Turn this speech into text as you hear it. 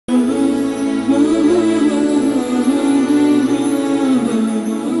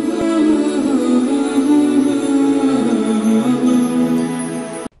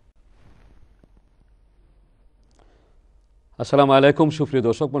আসসালামু আলাইকুম সুপ্রিয়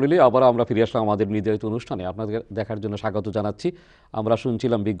দর্শক মণ্ডলী, আবার আমরা ফিরে আসলাম আমাদের নির্ধারিত অনুষ্ঠানে। আপনাদের দেখার জন্য স্বাগত জানাচ্ছি। আমরা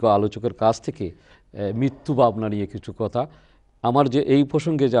শুনছিলাম বিজ্ঞ আলোচকের কাছ থেকে মৃত্যু ভাবনা নিয়ে কিছু কথা। আমার যে এই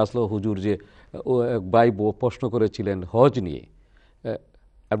প্রসঙ্গে যে আসলো হুজুর যে ভাই প্রশ্ন করেছিলেন হজ নিয়ে,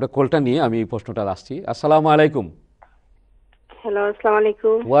 আপনার কলটা নিয়ে আমি এই প্রশ্নটা আসছি। আসসালামু আলাইকুম। হ্যালো, আসসালামু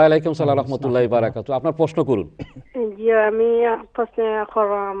আলাইকুম। ওয়ালাইকুম সালাম রাহমাতুল্লাহি ওয়া বারাকাতুহু। আপনার প্রশ্ন করুন। জি, আমি প্রশ্ন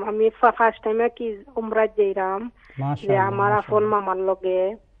করলাম, আমি ফার্স্ট টাইমে কি উমরা যাইরাম, যে আমার আপন মামার লগে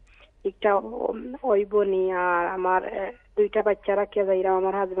একটা ওই বনি আর আমার দুইটা বাচ্চা রাখিয়া যাইরাম।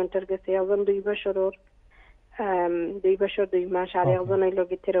 আমার হাজবেন্ডের কাছে একজন 2 বছরের 2 বছর 2 মাস, আর একজন ওই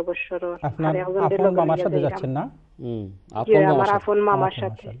লগে 13 বছরের। আপনার আপন মামার সাথে যাচ্ছেন না? আমার আপন মামার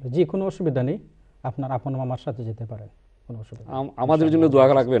সাথে। জি, কোনো অসুবিধা নেই, আপনার আপন মামার সাথে যেতে পারেন, কোনো অসুবিধা নেই। আমাদের জন্য দোয়া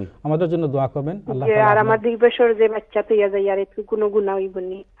রাখবেন, আমাদের জন্য দোয়া করবেন। আল্লাহ তাআলা আর আমার 2 বছর যে বাচ্চা তুইয়া যাই, আর একটু কোনো গুনাহ হইব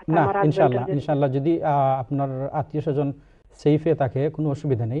নি? না, ইনশাআল্লাহ যদি আপনার আত্মীয়স্বজন সেফে থাকে, কোনো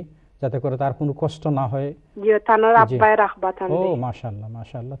অসুবিধা নেই, যাতে করে তার কোনো কষ্ট না হয়। জি, তানার আব্বাই রাখবা তান। ও মাশাআল্লাহ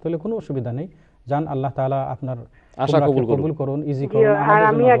মাশাআল্লাহ, তাহলে কোনো অসুবিধা নেই। জান, আল্লাহ তাআলা আপনার আশা কবুল করুন, ইজি করুন। আর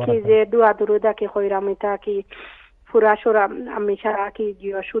আমি কি যে দোয়া দরুদ কি কইরাম, এটা কি পুরা সুরা আমি সারা কি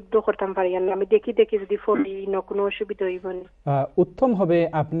শুদ্ধ করতাম পারি না? আমি দেখি যদি ফলি ন কোনো অসুবিধা হইব না? উত্তম হবে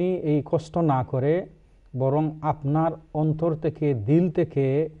আপনি এই কষ্ট না করে, বরং আপনার অন্তর থেকে, দিল থেকে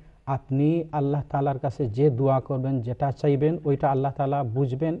আপনি আল্লাহ তাআলার কাছে যে দোয়া করবেন, যেটা চাইবেন, ওইটা আল্লাহ তাআলা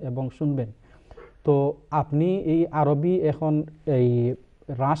বুঝবেন এবং শুনবেন। তো আপনি এই আরবি এখন এই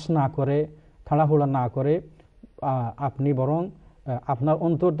রাশ না করে, তাড়াহুড়া না করে, আপনি বরং আপনার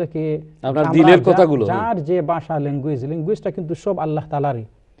অন্তর থেকে আপনার দিলের কথাগুলো, যার যে ভাষা ল্যাঙ্গুয়েজটা কিন্তু সব আল্লাহ তাআলারই,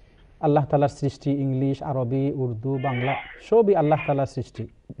 আল্লাহ তাআলার সৃষ্টি। ইংলিশ, আরবি, উর্দু, বাংলা সবই আল্লাহ তাআলার সৃষ্টি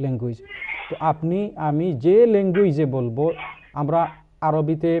ল্যাঙ্গুয়েজ। তো আমি যে ল্যাঙ্গুয়েজে বলবো, আমরা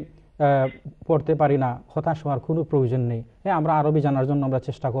আরবিতে পড়তে পারি না, হতাশ হওয়ার কোনো প্রয়োজন নেই। হ্যাঁ, আমরা আরবি জানার জন্য আমরা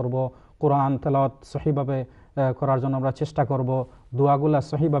চেষ্টা করব, কোরআন তেলাওয়াত সহিভাবে করার জন্য আমরা চেষ্টা করব, দোয়াগুলা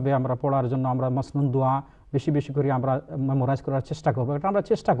সহিভাবে আমরা পড়ার জন্য আমরা মাসনুন দোয়া বেশি বেশি করে আমরা মেমোরাইজ করার চেষ্টা করব। এটা আমরা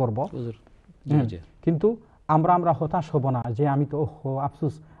চেষ্টা করব, কিন্তু আমরা হতাশ হব না যে আমি তো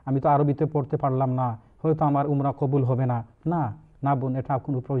আফসোস, আমি তো আরবিতে পড়তে পারলাম না, হয়তো আমার উমরা কবুল হবে না। না না বোন, এটা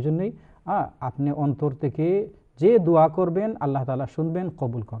কোনো প্রয়োজন নেই। আপনি অন্তর থেকে যে দোয়া করবেন, আল্লাহ তাআলা শুনবেন,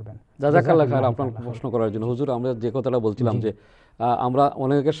 কবুল করবেন। জাযাকাল্লাহ খাইর আপনার প্রশ্ন করার জন্য। হুজুর, আমরা যে কথাটা বলছিলাম যে আমরা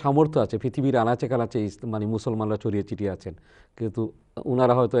অনেকের সামর্থ্য আছে, পৃথিবীর আনাচে কানাচে মানে মুসলমানরা ছড়িয়ে ছিটিয়ে আছেন, কিন্তু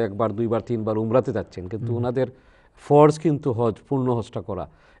ওনারা হয়তো 1 বার 2 বার 3 বার উমরাতে যাচ্ছেন, কিন্তু ওনাদের ফরজ কিন্তু হজ, পূর্ণ হজটা করা।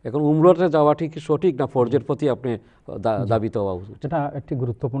 এখন উমরাতে যাওয়া ঠিক সঠিক না ফরজের প্রতি আপনি দাবিত হওয়া উচিত? এটা একটি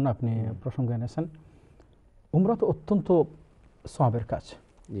গুরুত্বপূর্ণ আপনি প্রসঙ্গ এনেছেন। উমরা তো অত্যন্ত সওয়াবের কাজ।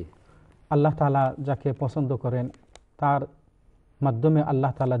 জি, আল্লাহ তাআলা যাকে পছন্দ করেন, তার মাধ্যমে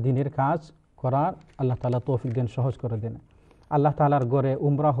আল্লাহ তাআলা দ্বীনের কাজ করার আল্লাহ তাআলা তৌফিক দেন, সহজ করে দেন। আল্লাহ তাআলার ঘরে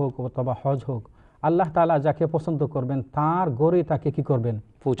উমরা হোক অথবা হজ হোক, আল্লাহ তাআলা যাকে পছন্দ করবেন তার ঘরে তাকে কি করবেন?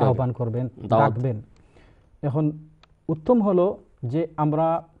 আহ্বান করবেন, ডাকবেন। এখন উত্তম হলো যে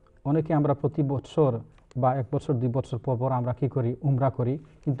অনেকে আমরা প্রতি বছর বা 1 বছর 2 বছর পর আমরা কি করি? উমরা করি।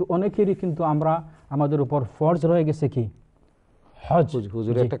 কিন্তু অনেকেরই কিন্তু আমাদের উপর ফরজ রয়ে গেছে কি? হজ।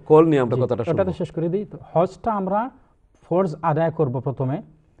 হুজুর একটা কল নিয়ে আমরা কথাটা শুনবো, ওটাতে শেষ করে দিই। তো হজটা আমরা ফরজ আদায় করব প্রথমে,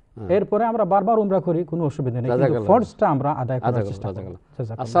 এরপরে আমরা বারবার উমরা করি, কোনো অসুবিধা নেই, কিন্তু ফরজটা আমরা আদায় করার চেষ্টা করব।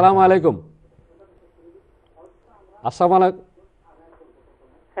 আসসালামু আলাইকুম। আসসালামু আলাইকুম।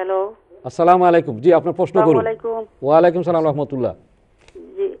 হ্যালো, আসসালামু আলাইকুম। জি, আপনার প্রশ্ন করুন। ওয়া আলাইকুম সালাম রাহমাতুল্লাহ।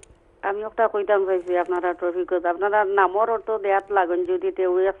 জি, আমি একটা কইতাম চাইছি, আপনারা টপিকত আপনারা নামর অর্থ দেয়াত লাগন, যদি তে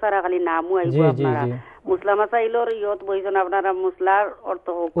ওয়েসারা খালি নামও আইব, আপনারা মুসলামা চাইলর ইয়ত বইজন, আপনারা মুসলার অর্থ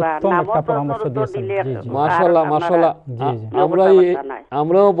হোক নামর অর্থ দিলে মাশাআল্লাহ মাশাআল্লাহ।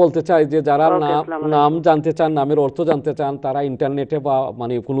 আমরাও বলতে চাই যে যারা নাম জানতে চান, নামের অর্থ জানতে চান, তারা ইন্টারনেটে বা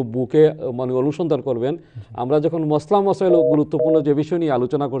মানে কোনো বুকে মানে অনুসন্ধান করবেন। আমরা যখন মসলা মশাইল গুরুত্বপূর্ণ যে বিষয় নিয়ে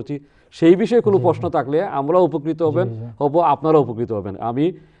আলোচনা করছি, সেই বিষয়ে কোনো প্রশ্ন থাকলে আমরাও উপকৃত হব, আপনারাও উপকৃত হবেন।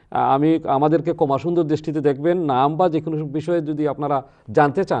 আমাদেরকে ক্ষমা সুন্দর দৃষ্টিতে দেখবেন। নাম বা যে কোনো বিষয়ে যদি আপনারা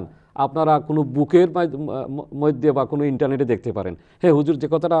জানতে চান, আপনারা কোনো বুকের মধ্যে বা কোনো ইন্টারনেটে দেখতে পারেন। হ্যাঁ হুজুর, যে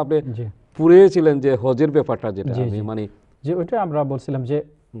কথাটা আপনি পুড়িয়েছিলেন যে হজের ব্যাপারটা, যেটা মানে যে ওইটা আমরা বলছিলাম যে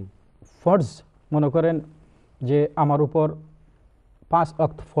ফরজ, মনে করেন যে আমার উপর 5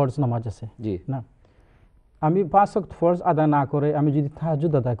 ওয়াক্ত ফরজ নামাজ আছে, জি না, আমি 5 ওয়াক্ত ফরজ আদায় না করে আমি যদি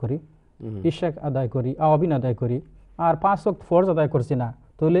তাহাজ্জুদ আদায় করি, ইশা আদায় করি, আওয়াবিন আদায় করি, আর 5 ওয়াক্ত ফরজ আদায় করছি না,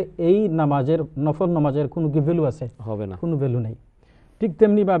 তাহলে এই নামাজের, নফল নামাজের কোনো কি ভ্যালু আছে? হবে না, কোনো ভ্যালু নেই। ঠিক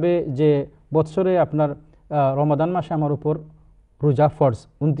তেমনিভাবে যে বৎসরে আপনার রমাদান মাসে আমার উপর রোজা ফরজ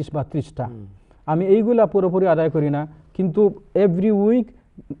 29 বা 30টা, আমি এইগুলা পুরোপুরি আদায় করি না, কিন্তু এভরি উইক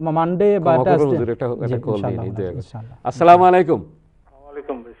মানডে বা আসসালামু আলাইকুম।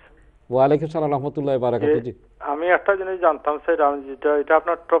 ওয়ালাইকুম ওয়া আলাইকুম সালাম ওয়া রাহমাতুল্লাহি ওয়া বারাকাতুহু। জি আমি একটা জিনিস জানতাম স্যার, আমি এটা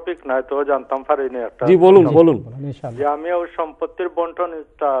আপনার টপিক নয় তো জানতাম পারিনি একটা। জি বলুন বলুন। যে আমি ওই সম্পত্তির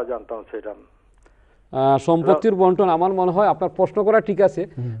বন্টনটা জানতাম সেটা। সম্পত্তির বন্টন আমার মনে হয় আপনার প্রশ্ন করা ঠিক আছে,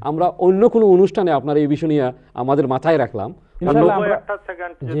 আমরা অন্য কোনো অনুষ্ঠানে আপনার এই বিষয় নিয়ে আমাদের মাথায় রাখলাম।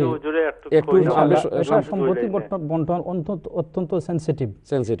 সম্পত্তি বন্টন অত্যন্ত সেনসিটিভ,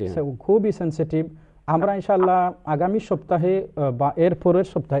 খুবই সেনসিটিভ। আমরা ইনশাআল্লাহ আগামী সপ্তাহে বা এর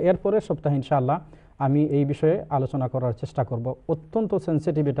পরের সপ্তাহে ইনশাআল্লাহ আমি এই বিষয়ে আলোচনা করার চেষ্টা করব। অত্যন্ত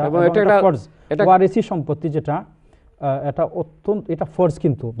সেনসিটিভ এটা, ওয়ারিসি সম্পত্তি যেটা, এটা অত্যন্ত, এটা ফরজ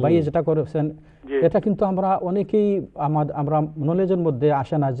কিন্তু ভাই যেটা করেছেন এটা কিন্তু আমরা অনেকেই আমরা নলেজের মধ্যে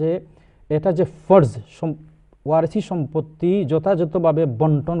আসে না যে এটা যে ফরজ, ওয়ারিসি সম্পত্তি যথাযথভাবে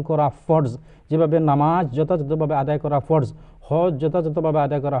বন্টন করা ফরজ, যেভাবে নামাজ যথাযথভাবে আদায় করা ফরজ, হজ যথাযথভাবে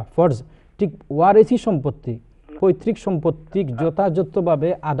আদায় করা ফরজ, ঠিক ওয়ারিসি সম্পত্তি, পৈতৃক সম্পত্তি যথাযথভাবে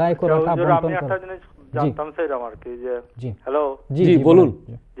আদায় করাটা বন্টন করা। জানতাম স্যার আমার কি যে হ্যালো জি বলুন।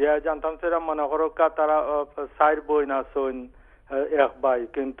 যে জানতাম স্যার মনে করো তারা 4 বোন আছেন, এক ভাই,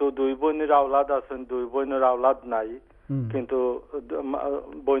 কিন্তু 2 বোনের আওলাদ আছেন, 2 বোনের আওলাদ নাই, কিন্তু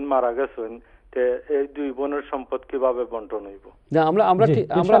বোন মারা গেছেন, তে এই 2 বোনের সম্পদ কিভাবে বন্টন হইব?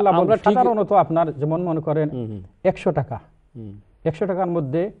 আমরা সাধারণত আপনার যেমন মনে করেন 100 টাকা, 100 টাকার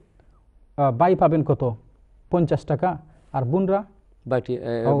মধ্যে ভাই পাবেন কত? 50 টাকা, আর বোনরা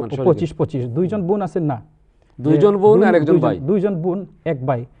 25 দুইজন বোন আছেন না, দুইজন বোন আর একজন ভাই, দুইজন বোন এক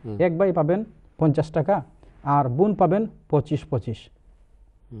ভাই, এক ভাই পাবেন 50 টাকা আর বোন পাবেন 25।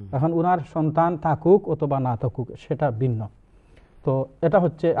 এখন উনার সন্তান থাকুক অথবা না থাকুক সেটা ভিন্ন। তো এটা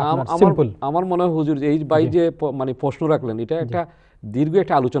হচ্ছে সিম্পল। আমার মনে হয় হুজুর এই ভাই যে মানে প্রশ্ন রাখলেন এটা একটা দীর্ঘ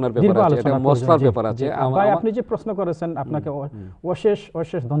একটা আলোচনার ব্যাপার আছে, এটা মশলার ব্যাপার আছে। ভাই আপনি যে প্রশ্ন করেছেন আপনাকে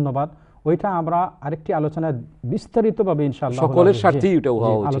অশেষ ধন্যবাদ। ওইটা আমরা আরেকটি আলোচনায় বিস্তারিতভাবে ইনশাআল্লাহ সকলের স্বার্থেই এটা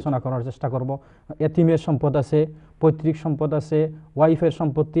হওয়া উচিত আলোচনা করার চেষ্টা করব। এতিমের সম্পদ আছে, পৈতৃক সম্পদ আছে, ওয়াইফের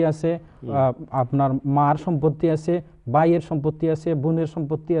সম্পত্তি আছে, আপনার মার সম্পত্তি আছে, ভাইয়ের সম্পত্তি আছে, বোনের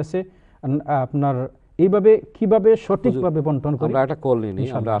সম্পত্তি আছে, আপনার এইভাবে কিভাবে সঠিকভাবে বন্টন করি। আমরা একটা কল নিই,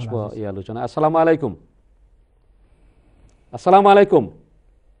 আমরা আসবো এই আলোচনা। আসসালামু আলাইকুম। আসসালামু আলাইকুম।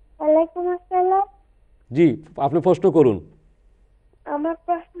 ওয়ালাইকুম আসসালাম। জি আপনি প্রশ্ন করুন। আমার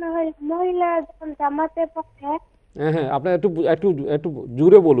প্রশ্ন হল মহিলা যখন জামাতের পক্ষে। হ্যাঁ আপনি একটু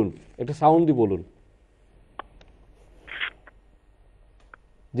জোরে বলুন, একটু সাউন্ড দিয়ে বলুন।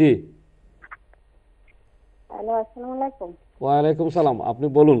 জি হ্যালো আসসালামু আলাইকুম। ওয়া আলাইকুম সালাম, আপনি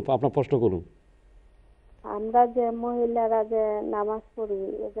বলুন, আপনার প্রশ্ন করুন। আমরা যে মহিলারা যে নামাজ পড়ি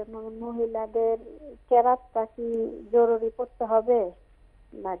এজন্য মহিলাদের কেরাতটা কি জরুরি পড়তে হবে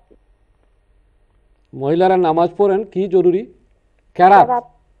নাকি? মহিলারা নামাজ পড়েন কি জরুরি? কেরাত?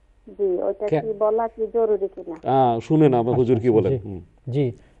 জি ওটা কি বলা কি জরুরি কিনা শুনেন আমরা হুজুর কি বলেন। জি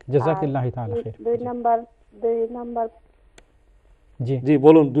জাযাকাল্লাহু তাআলা খাইর। 2 নাম্বার জি জি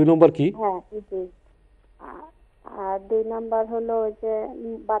বলুন 2 নম্বর কি? হ্যাঁ জি। আর 2 নাম্বার হলো যে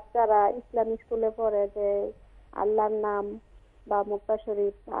বাচ্চারা ইসলামিক স্কুলে পড়ে যে আল্লাহর নাম বা মুক্তা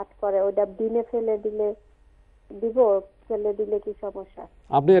শরীফ পাঠ করে, ওটা দিনে ফেলে দিলে কি সমস্যা?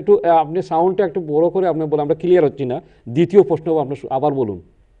 আপনি সাউন্ডটা একটু বড় করে আপনি বলেন, আমরা ক্লিয়ার হচ্ছি না। দ্বিতীয় প্রশ্ন আপনি আবার বলুন।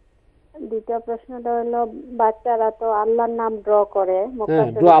 দ্বিতীয় প্রশ্নটা হলো বাচ্চারা তো আল্লাহর নাম ড্র করে,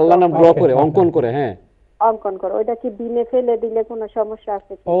 আল্লাহর নাম ড্র করে, অঙ্কন করে, হ্যাঁ অঙ্কন করে, ওটা কি দিনে ফেলে দিলে কোনো সমস্যা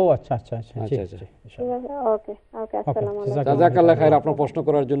আছে? ও আচ্ছা। ওকে আসসালামু আলাইকুম। জাযাকাল্লাহ খাইর আপনার প্রশ্ন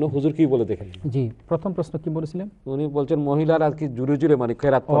করার জন্য। হুজুর কি বলে দেখেন? জি প্রথম প্রশ্ন কি বলেছিলেন? উনি বলছেন মহিলারা কি জুড়ে মানে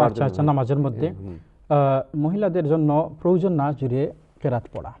কেরাত পড়ার জন্য? আচ্ছা নামাজের মধ্যে মহিলাদের জন্য প্রয়োজন না জুড়ে কেরাত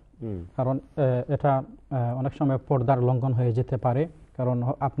পড়া, কারণ এটা অনেক সময় পর্দার লঙ্ঘন হয়ে যেতে পারে। কারণ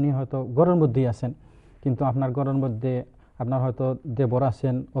আপনি হয়তো ঘরের মধ্যেই আছেন, কিন্তু আপনার ঘরের মধ্যে আপনার হয়তো দেবর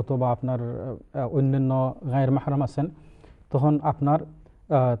আছেন অথবা আপনার অন্যান্য গায়ের মাহরাম আছেন, তখন আপনার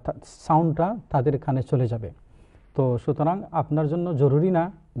সাউন্ডটা তাদের কানে চলে যাবে। তো সুতরাং আপনার জন্য জরুরি না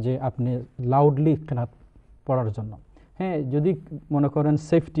যে আপনি লাউডলি কেরাত পড়ার জন্য। হ্যাঁ যদি মনে করেন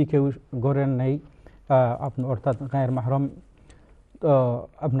সেফটি কেউ ঘরের নেই, অর্থাৎ গায়ের মাহরাম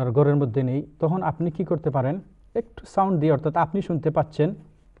আপনার ঘরের মধ্যে নেই, তখন আপনি কি করতে পারেন, একটু সাউন্ড দিয়ে, অর্থাৎ আপনি শুনতে পাচ্ছেন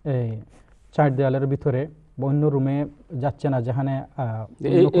এই 4 দেয়ালের ভিতরে অন্য রুমে যাচ্ছে না, যেখানে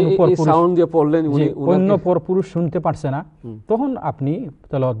অন্য পরপুরুষ শুনতে পারছে না, তখন আপনি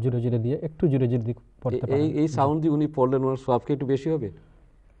তেলাওয়াত জোরে জোরে দিয়ে একটু জোরে জোরে দিয়ে পড়তে পারেন। এই সাউন্ড দিয়ে উনি পড়লেন, ওনার সওয়াব কি একটু বেশি হবে?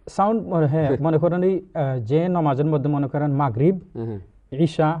 সাউন্ড হ্যাঁ মনে করেন এই যে নামাজের মধ্যে মনে করেন মাগরিব,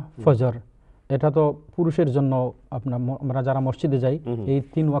 ঈশা, ফজর, এটা তো পুরুষের জন্য। আপনার আমরা যারা মসজিদে যাই এই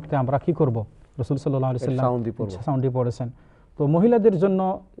 3 ওয়াক্তে আমরা কি করব? রাসূল সাল্লাল্লাহু আলাইহি ওয়াসাল্লাম সাউন্ড দিয়ে পড়েছেন। তো মহিলাদের জন্য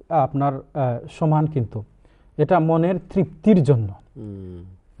আপনার সমান, কিন্তু এটা মনের তৃপ্তির জন্য।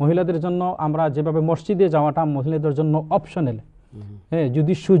 মহিলাদের জন্য আমরা যেভাবে মসজিদে যাওয়াটা মহিলাদের জন্য অপশনাল, হ্যাঁ,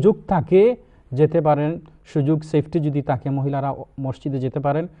 যদি সুযোগ থাকে যেতে পারেন, সুযোগ সেফটি যদি থাকে মহিলারা মসজিদে যেতে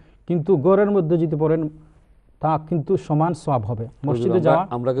পারেন, কিন্তু ঘরের মধ্যে যদি পড়েন তা কিন্তু সমান সওয়াব হবে মসজিদে যাওয়া।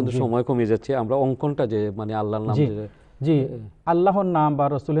 আমরা কিন্তু সময় কমে যাচ্ছে, আমরা অঙ্কনটা যে মানে আল্লাহর নাম, জি আল্লাহর নাম বা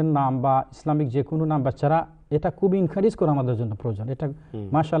রসুলের নাম বা ইসলামিক যে কোনো নাম বাচ্চারা এটা খুবই এনকারেজ করা আমাদের জন্য প্রয়োজন। এটা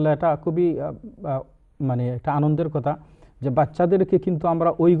মাশাআল্লাহ এটা খুবই মানে একটা আনন্দের কথা যে বাচ্চাদেরকে কিন্তু আমরা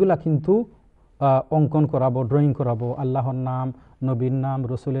ওইগুলা কিন্তু অঙ্কন করাবো, ড্রয়িং করাবো, আল্লাহর নাম, নবীর নাম,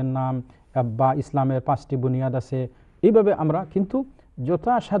 রসুলের নাম বা ইসলামের 5টি বুনিয়াদ আছে, এইভাবে আমরা কিন্তু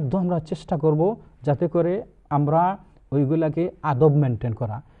যথাসাধ্য আমরা চেষ্টা করব যাতে করে আমরা ওইগুলাকে আদব মেনটেন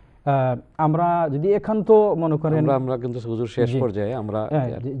করা। আমরা যদি একান্ত মনে করেন আমরা কিন্তু হুজুর শেষ পর্যায়ে আমরা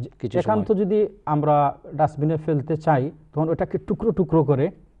কিছু একান্ত যদি আমরা ডাস্টবিনে ফেলতে চাই তখন ওটাকে টুকরো টুকরো করে,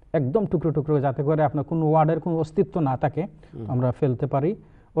 একদম টুকরো টুকরো, যাতে করে আপনার কোনো ওয়ার্ডের কোনো অস্তিত্ব না থাকে আমরা ফেলতে পারি,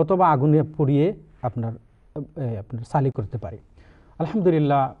 অথবা আগুনে পুড়িয়ে আপনার সালি করতে পারি।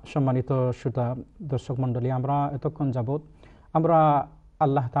 আলহামদুলিল্লাহ সম্মানিত শ্রোতা দর্শক মণ্ডলী, আমরা এতক্ষণ যাবৎ আমরা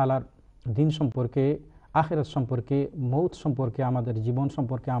আল্লাহ তাআলার দিন সম্পর্কে, আখিরাত সম্পর্কে, মৌত সম্পর্কে, আমাদের জীবন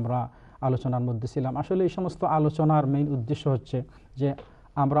সম্পর্কে আমরা আলোচনার মধ্যে ছিলাম। আসলে এই সমস্ত আলোচনার মেইন উদ্দেশ্য হচ্ছে যে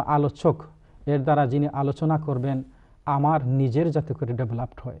আমরা আলোচক, এর দ্বারা যিনি আলোচনা করবেন আমার নিজের যাতে করে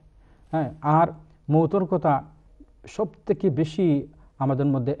ডেভেলপড হয়, হ্যাঁ। আর মৌতের কথা সব থেকে বেশি আমাদের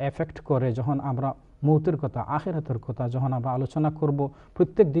মধ্যে এফেক্ট করে যখন আমরা মৌতের কথা, আখিরাতের কথা যখন আমরা আলোচনা করব।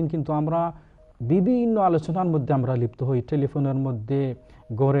 প্রত্যেক দিন কিন্তু আমরা বিভিন্ন আলোচনার মধ্যে আমরা লিপ্ত হই, টেলিফোনের মধ্যে,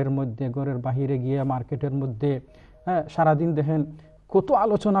 ঘরের মধ্যে, ঘরের বাহিরে গিয়ে মার্কেটের মধ্যে, হ্যাঁ, সারাদিন দেখেন কত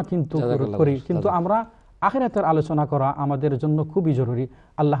আলোচনা কিন্তু করি, কিন্তু আমরা আখিরাতের আলোচনা করা আমাদের জন্য খুবই জরুরি।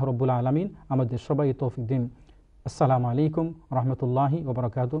 আল্লাহ রাব্বুল আলামিন আমাদের সবাই তৌফিক দিন। আসসালামু আলাইকুম রহমতুল্লাহি ওয়া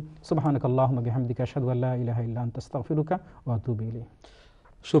বারাকাতুহু। সুবহানাকাল্লাহুম্মা বিহামদিকা আশহাদু আল্লা ইলাহা ইল্লা আনতা আস্তাগফিরুকা ওয়া আতুবু ইলাইক।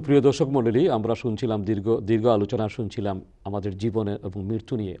 সুপ্রিয় দর্শক মণ্ডলী, আমরা শুনছিলাম দীর্ঘ আলোচনা শুনছিলাম আমাদের জীবনের এবং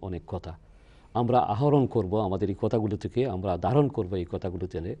মৃত্যু নিয়ে অনেক কথা। আমরা আহরণ করব আমাদের এই কথাগুলো থেকে, আমরা ধারণ করব এই কথাগুলো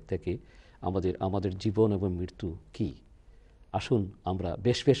থেকে আমাদের জীবন এবং মৃত্যু কি। আসুন আমরা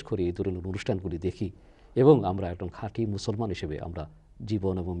বেশ করে এই ধরনের অনুষ্ঠানগুলি দেখি এবং আমরা একজন খাঁটি মুসলমান হিসেবে আমরা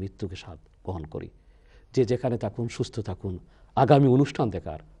জীবন এবং মৃত্যুকে সাথ বহন করি। যে যেখানে থাকুন সুস্থ থাকুন। আগামী অনুষ্ঠান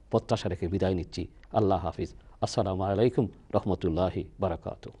দেখার প্রত্যাশা রেখে বিদায় নিচ্ছি। আল্লাহ হাফিজ। আসসালামু আলাইকুম রহমতুল্লাহি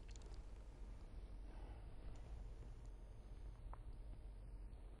বারাকাতুহু।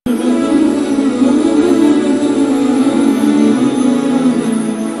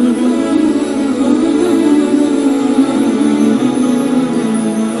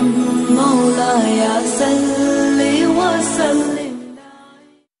 مولاي